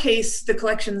in our case, the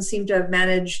collections seem to have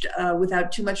managed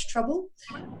without too much trouble.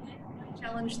 The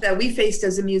challenge that we faced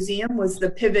as a museum was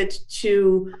the pivot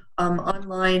to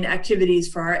online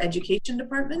activities for our education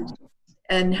department,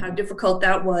 and how difficult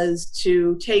that was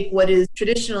to take what is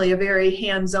traditionally a very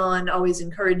hands-on, always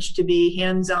encouraged to be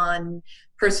hands-on,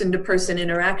 person-to-person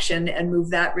interaction, and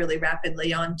move that really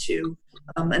rapidly onto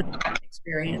an online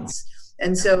experience.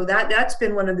 And so that's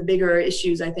been one of the bigger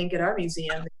issues, I think, at our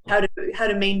museum: how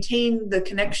to maintain the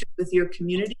connection with your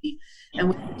community and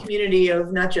with the community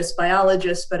of not just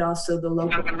biologists but also the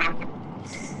local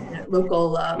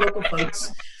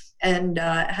folks. And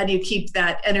how do you keep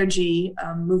that energy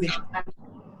moving?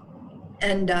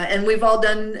 And we've all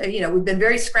done, we've been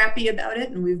very scrappy about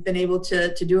it, and we've been able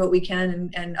to do what we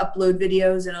can and upload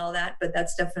videos and all that. But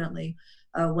that's definitely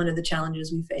one of the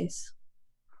challenges we face.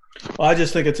 Well, I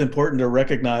just think it's important to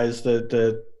recognize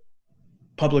that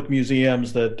public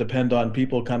museums that depend on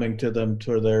people coming to them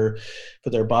for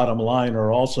their bottom line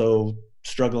are also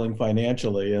struggling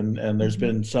financially, and there's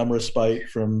been some respite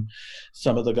from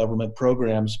some of the government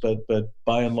programs, but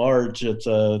by and large,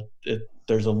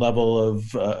 there's a level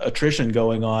of attrition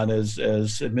going on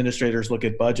as administrators look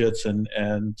at budgets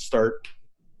and start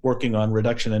working on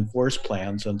reduction in force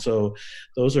plans. And so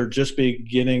those are just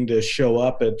beginning to show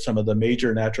up at some of the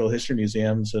major natural history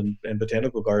museums and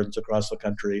botanical gardens across the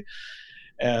country.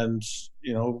 And,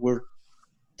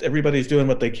 everybody's doing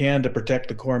what they can to protect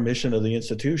the core mission of the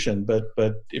institution. But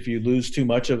if you lose too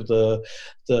much of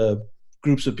the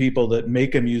groups of people that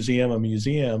make a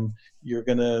museum, you're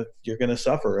gonna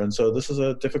suffer. And so this is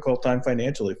a difficult time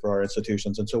financially for our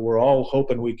institutions. And so we're all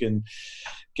hoping we can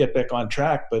get back on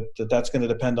track, but that's going to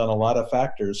depend on a lot of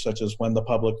factors, such as when the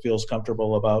public feels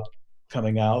comfortable about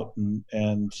coming out.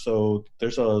 And so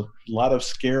there's a lot of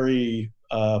scary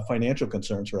financial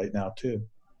concerns right now too.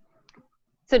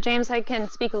 So James, I can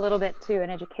speak a little bit to an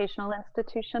educational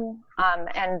institution.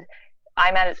 And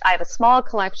I have a small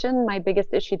collection. My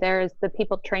biggest issue there is the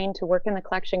people trained to work in the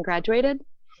collection graduated.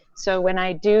 So when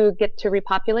I do get to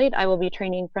repopulate, I will be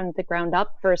training from the ground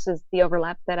up versus the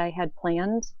overlap that I had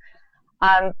planned.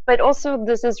 But also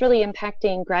this is really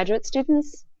impacting graduate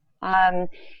students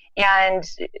and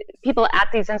people at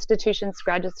these institutions,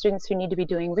 graduate students who need to be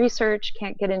doing research,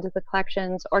 can't get into the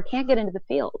collections or can't get into the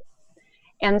field.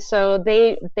 And so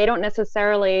they don't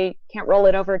necessarily can't roll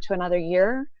it over to another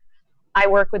year. I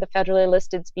work with a federally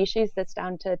listed species that's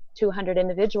down to 200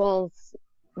 individuals.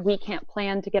 We can't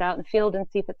plan to get out in the field and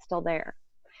see if it's still there.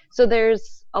 So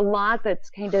there's a lot that's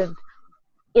kind of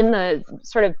in the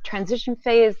sort of transition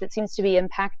phase that seems to be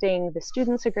impacting the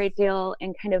students a great deal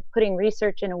and kind of putting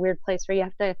research in a weird place where you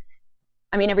have to,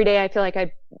 I mean, every day I feel like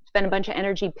I spend a bunch of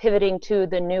energy pivoting to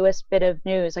the newest bit of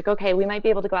news. Like, okay, we might be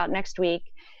able to go out next week.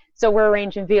 So we're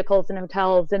arranging vehicles and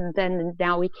hotels, and then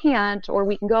now we can't, or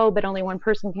we can go, but only one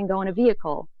person can go in a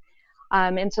vehicle.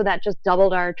 And so that just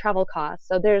doubled our travel costs.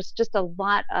 So there's just a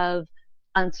lot of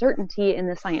uncertainty in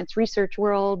the science research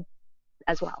world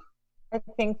as well. I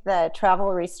think the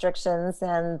travel restrictions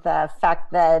and the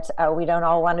fact that we don't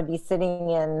all want to be sitting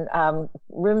in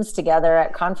rooms together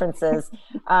at conferences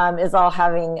is all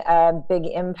having a big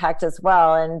impact as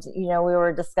well. And, you know, we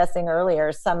were discussing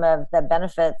earlier some of the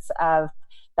benefits of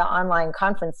the online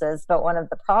conferences, but one of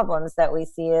the problems that we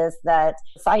see is that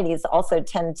societies also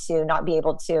tend to not be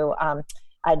able to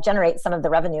generate some of the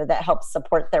revenue that helps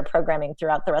support their programming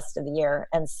throughout the rest of the year.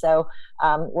 And so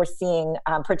we're seeing,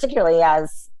 particularly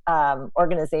as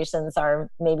organizations are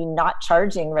maybe not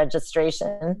charging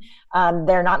registration,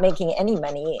 they're not making any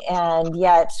money, and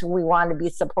yet we want to be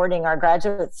supporting our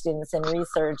graduate students in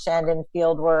research and in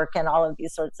field work and all of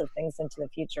these sorts of things into the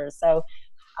future. So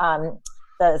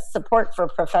the support for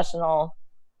professional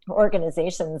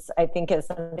organizations, I think, is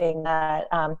something that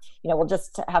we'll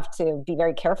just have to be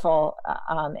very careful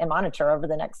and monitor over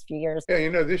the next few years.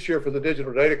 Yeah, this year for the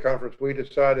Digital Data Conference, we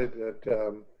decided that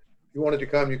if you wanted to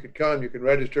come, you could come. You can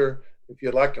register. If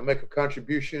you'd like to make a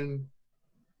contribution,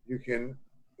 you can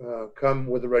come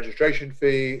with a registration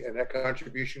fee, and that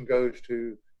contribution goes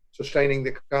to sustaining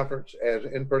the conference as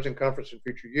an in-person conference in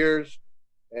future years.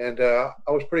 And I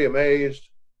was pretty amazed.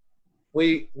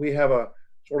 We have a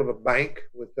sort of a bank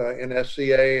with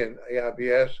NSCA and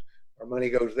AIBS. Our money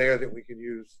goes there that we can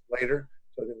use later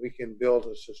so that we can build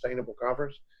a sustainable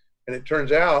conference. And it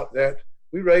turns out that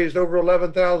we raised over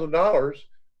 $11,000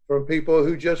 from people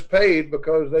who just paid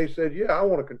because they said, yeah, I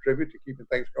want to contribute to keeping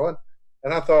things going.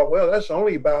 And I thought, well, that's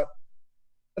about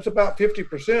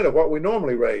 50% of what we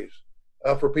normally raise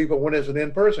for people when it's an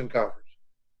in-person conference.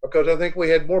 Because I think we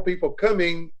had more people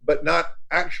coming, but not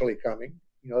actually coming.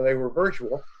 They were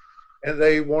virtual, and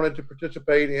they wanted to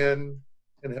participate in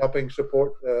helping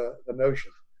support the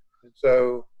notion. And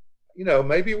so,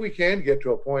 maybe we can get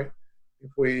to a point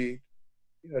if we,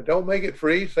 don't make it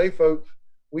free. Say, folks,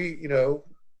 we've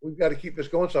got to keep this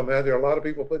going somehow. There are a lot of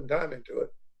people putting time into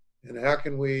it, and how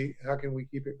can we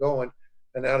keep it going?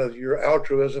 And out of your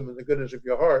altruism and the goodness of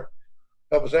your heart,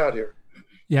 help us out here.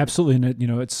 Yeah, absolutely.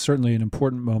 And it's certainly an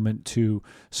important moment to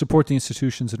support the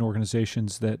institutions and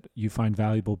organizations that you find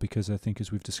valuable, because I think,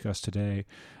 as we've discussed today,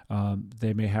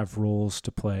 they may have roles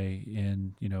to play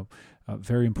in,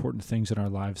 very important things in our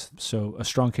lives. So a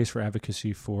strong case for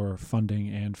advocacy, for funding,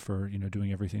 and for,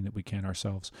 doing everything that we can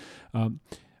ourselves.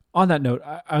 On that note,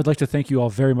 I would like to thank you all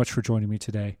very much for joining me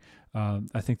today.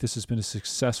 I think this has been a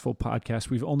successful podcast.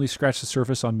 We've only scratched the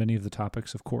surface on many of the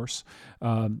topics, of course,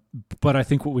 but I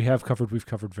think what we have covered, we've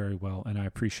covered very well, and I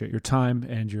appreciate your time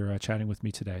and your chatting with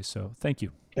me today. So thank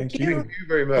you. Thank you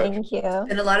very much. Thank you. It's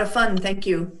been a lot of fun. Thank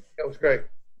you. That was great.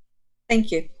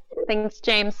 Thank you. Thanks,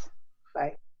 James.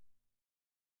 Bye.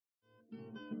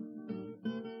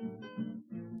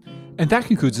 And that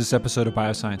concludes this episode of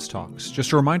Bioscience Talks.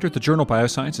 Just a reminder, the journal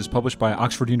Bioscience is published by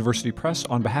Oxford University Press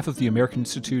on behalf of the American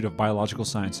Institute of Biological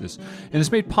Sciences and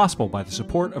is made possible by the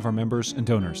support of our members and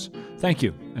donors. Thank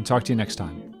you, and talk to you next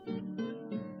time.